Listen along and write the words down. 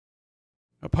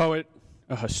A poet,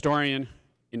 a historian,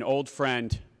 an old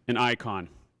friend, an icon.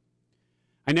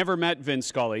 I never met Vin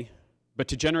Scully, but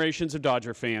to generations of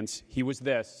Dodger fans, he was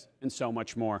this and so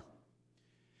much more.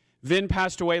 Vin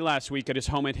passed away last week at his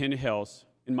home at Hidden Hills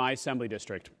in my assembly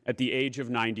district at the age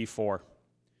of 94.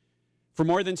 For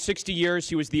more than 60 years,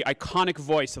 he was the iconic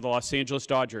voice of the Los Angeles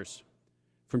Dodgers.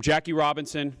 From Jackie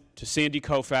Robinson to Sandy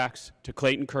Koufax to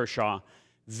Clayton Kershaw,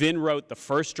 Vin wrote the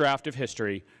first draft of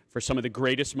history for some of the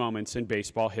greatest moments in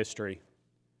baseball history.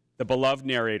 The beloved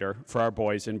narrator for our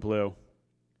boys in blue.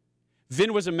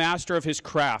 Vin was a master of his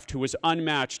craft who was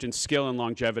unmatched in skill and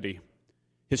longevity.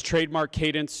 His trademark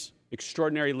cadence,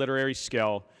 extraordinary literary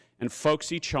skill, and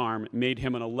folksy charm made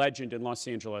him a legend in Los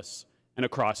Angeles and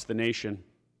across the nation.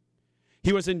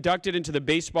 He was inducted into the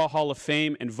Baseball Hall of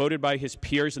Fame and voted by his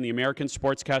peers in the American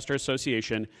Sportscaster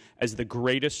Association as the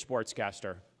greatest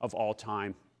sportscaster of all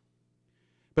time.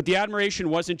 But the admiration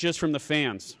wasn't just from the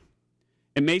fans.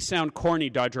 It may sound corny,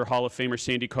 Dodger Hall of Famer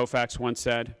Sandy Koufax once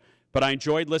said, but I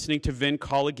enjoyed listening to Vin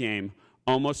call a game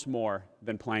almost more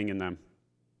than playing in them.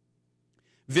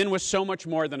 Vin was so much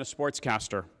more than a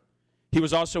sportscaster. He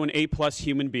was also an A-plus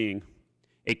human being,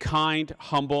 a kind,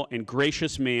 humble, and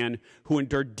gracious man who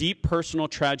endured deep personal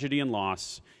tragedy and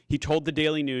loss. He told the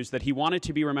Daily News that he wanted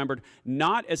to be remembered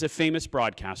not as a famous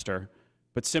broadcaster,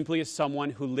 but simply as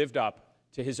someone who lived up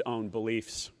to his own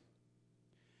beliefs.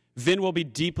 Vin will be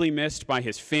deeply missed by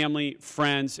his family,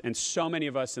 friends, and so many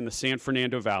of us in the San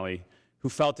Fernando Valley who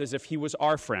felt as if he was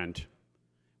our friend.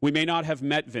 We may not have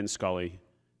met Vin Scully,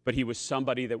 but he was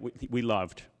somebody that we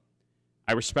loved.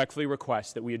 I respectfully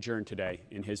request that we adjourn today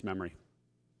in his memory.